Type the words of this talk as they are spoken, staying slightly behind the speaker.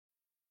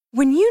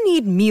When you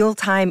need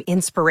mealtime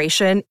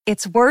inspiration,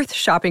 it's worth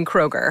shopping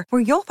Kroger,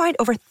 where you'll find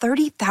over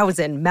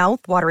 30,000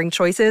 mouth-watering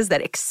choices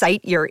that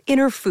excite your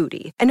inner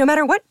foodie. And no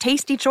matter what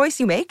tasty choice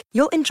you make,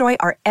 you'll enjoy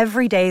our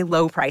everyday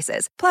low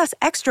prices, plus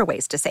extra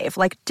ways to save,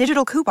 like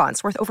digital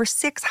coupons worth over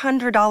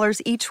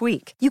 $600 each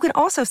week. You can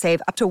also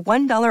save up to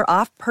 $1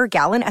 off per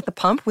gallon at the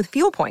pump with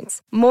fuel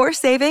points. More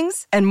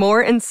savings and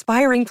more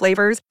inspiring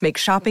flavors make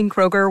shopping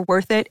Kroger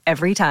worth it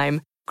every time.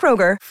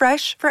 Kroger,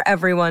 fresh for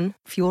everyone.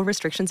 Fuel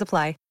restrictions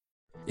apply.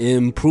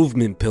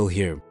 Improvement Pill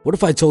here. What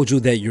if I told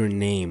you that your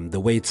name, the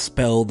way it's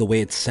spelled, the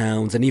way it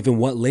sounds, and even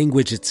what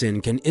language it's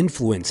in can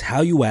influence how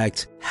you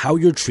act, how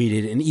you're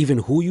treated, and even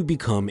who you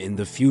become in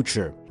the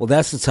future? Well,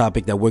 that's the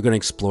topic that we're going to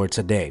explore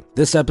today.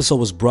 This episode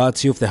was brought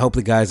to you with the help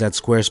of the guys at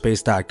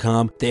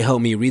squarespace.com. They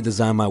helped me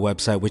redesign my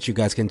website, which you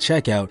guys can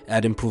check out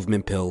at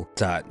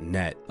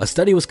improvementpill.net. A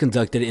study was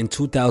conducted in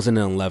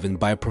 2011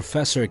 by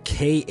Professor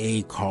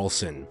K.A.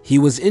 Carlson. He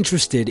was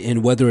interested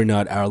in whether or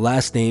not our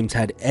last names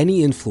had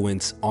any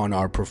influence on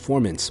our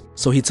performance.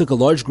 So he took a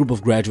large group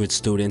of graduate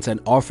students and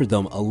offered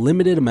them a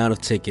limited amount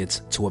of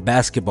tickets to a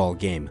basketball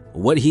game.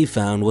 What he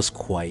found was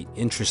quite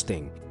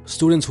interesting.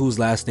 Students whose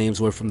last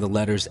names were from the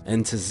letters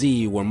N to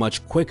Z were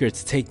much quicker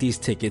to take these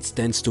tickets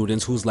than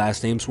students whose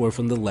last names were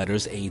from the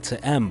letters A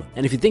to M.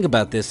 And if you think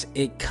about this,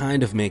 it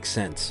kind of makes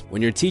sense.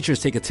 When your teachers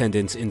take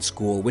attendance in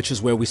school, which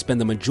is where we spend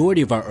the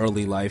majority of our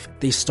early life,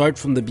 they start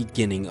from the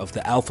beginning of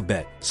the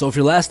alphabet. So if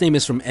your last name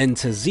is from N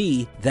to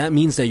Z, that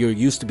means that you're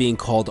used to being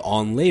called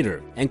on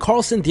later. And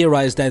Carlson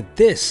theorized that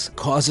this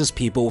causes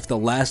people with the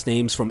last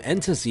names from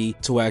N to Z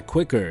to act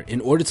quicker in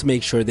order to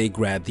make sure they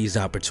grab these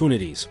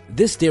opportunities.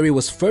 This theory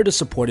was further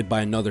supported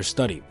by another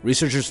study.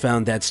 Researchers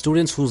found that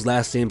students whose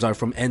last names are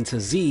from N to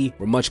Z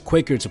were much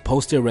quicker to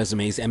post their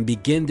resumes and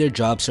begin their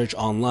job search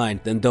online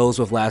than those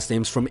with last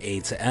names from A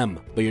to M.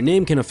 But your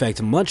name can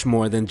affect much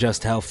more than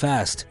just how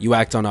fast you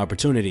act on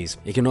opportunities.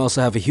 It can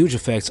also have a huge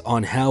effect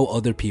on how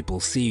other people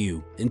see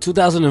you. In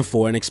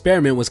 2004, an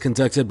experiment was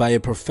conducted by a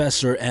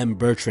Professor M.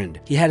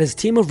 Bertrand. He had his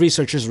team of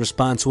researchers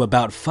respond to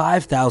about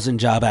 5,000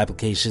 job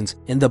applications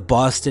in the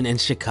Boston and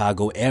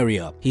Chicago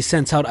area. He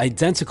sent out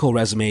identical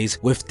resumes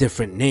with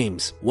different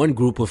names. One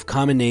group with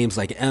common names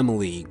like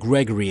Emily,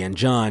 Gregory, and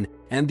John,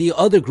 and the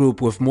other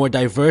group with more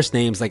diverse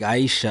names like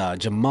Aisha,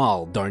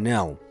 Jamal,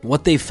 Darnell.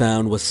 What they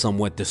found was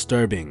somewhat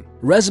disturbing.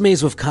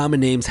 Resumes with common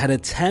names had a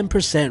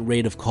 10%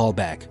 rate of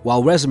callback,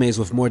 while resumes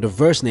with more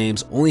diverse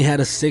names only had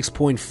a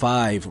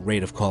 6.5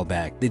 rate of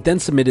callback. They then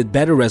submitted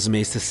better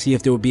resumes to see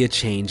if there would be a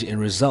change in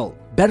result.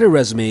 Better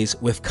resumes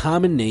with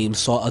common names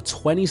saw a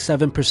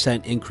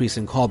 27% increase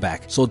in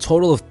callback, so a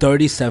total of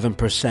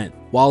 37%,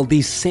 while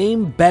these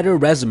same better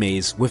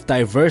resumes with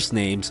diverse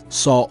names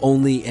saw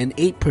only an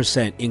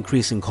 8%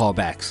 increase in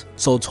callbacks,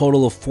 so a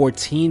total of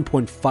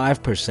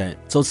 14.5%.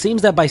 So it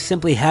seems that by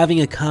simply having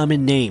a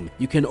common name,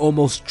 you can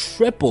almost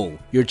triple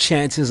your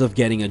chances of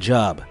getting a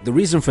job. The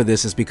reason for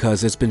this is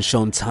because it's been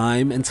shown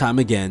time and time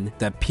again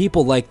that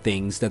people like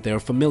things that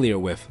they're familiar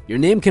with. Your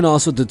name can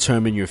also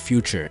determine your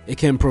future. It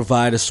can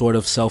provide a sort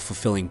of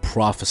self-fulfilling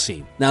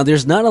prophecy. Now,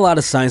 there's not a lot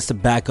of science to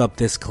back up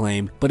this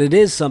claim, but it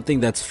is something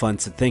that's fun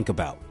to think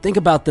about. Think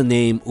about the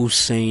name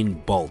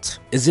Usain Bolt.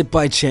 Is it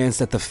by chance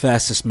that the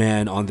fastest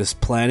man on this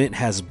planet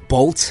has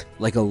Bolt,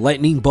 like a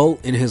lightning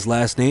bolt in his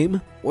last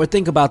name? Or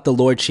think about the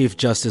Lord Chief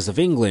Justice of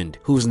England,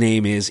 whose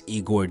name is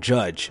Igor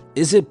Judge.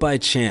 Is it by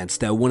chance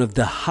that one of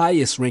the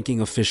highest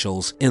ranking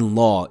officials in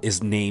law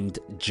is named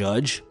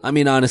Judge? I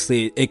mean,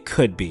 honestly, it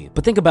could be.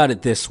 But think about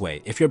it this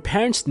way. If your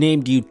parents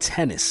named you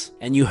Tennis,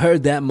 and you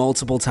heard that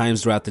multiple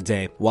times throughout the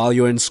day, while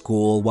you're in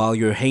school, while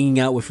you're hanging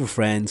out with your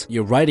friends,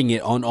 you're writing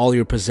it on all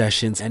your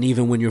possessions, and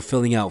even when you're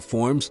filling out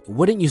forms,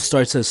 wouldn't you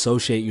start to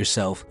associate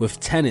yourself with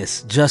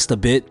tennis just a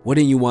bit?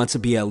 Wouldn't you want to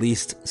be at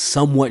least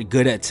somewhat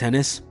good at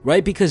tennis?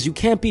 Right? Because you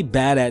can't be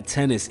bad at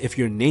tennis if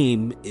your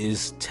name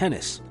is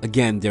Tennis.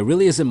 Again, there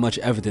really isn't much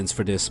evidence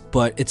for this,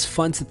 but it's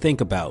fun to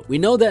think about. We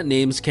know that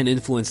names can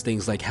influence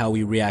things like how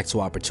we react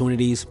to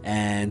opportunities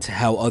and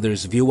how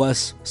others view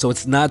us, so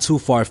it's not too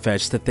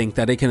far-fetched to think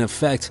that it can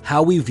affect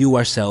how we view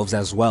ourselves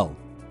as well.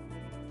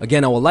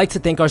 Again, I would like to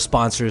thank our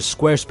sponsors,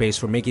 Squarespace,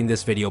 for making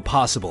this video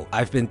possible.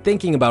 I've been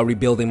thinking about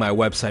rebuilding my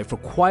website for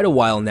quite a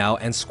while now,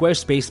 and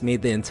Squarespace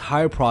made the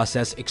entire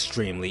process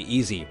extremely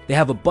easy. They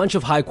have a bunch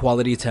of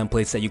high-quality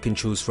templates that you can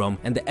choose from,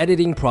 and the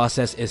editing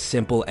process is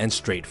simple and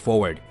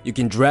straightforward. You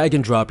can drag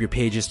and drop your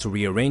pages to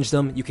rearrange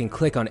them, you can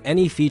click on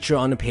any feature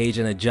on a page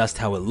and adjust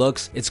how it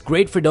looks. It's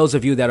great for those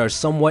of you that are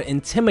somewhat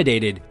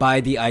intimidated by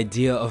the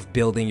idea of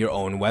building your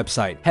own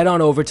website. Head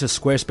on over to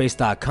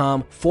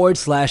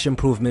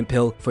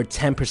squarespace.com/improvementpill for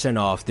 10%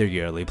 off their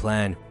yearly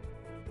plan.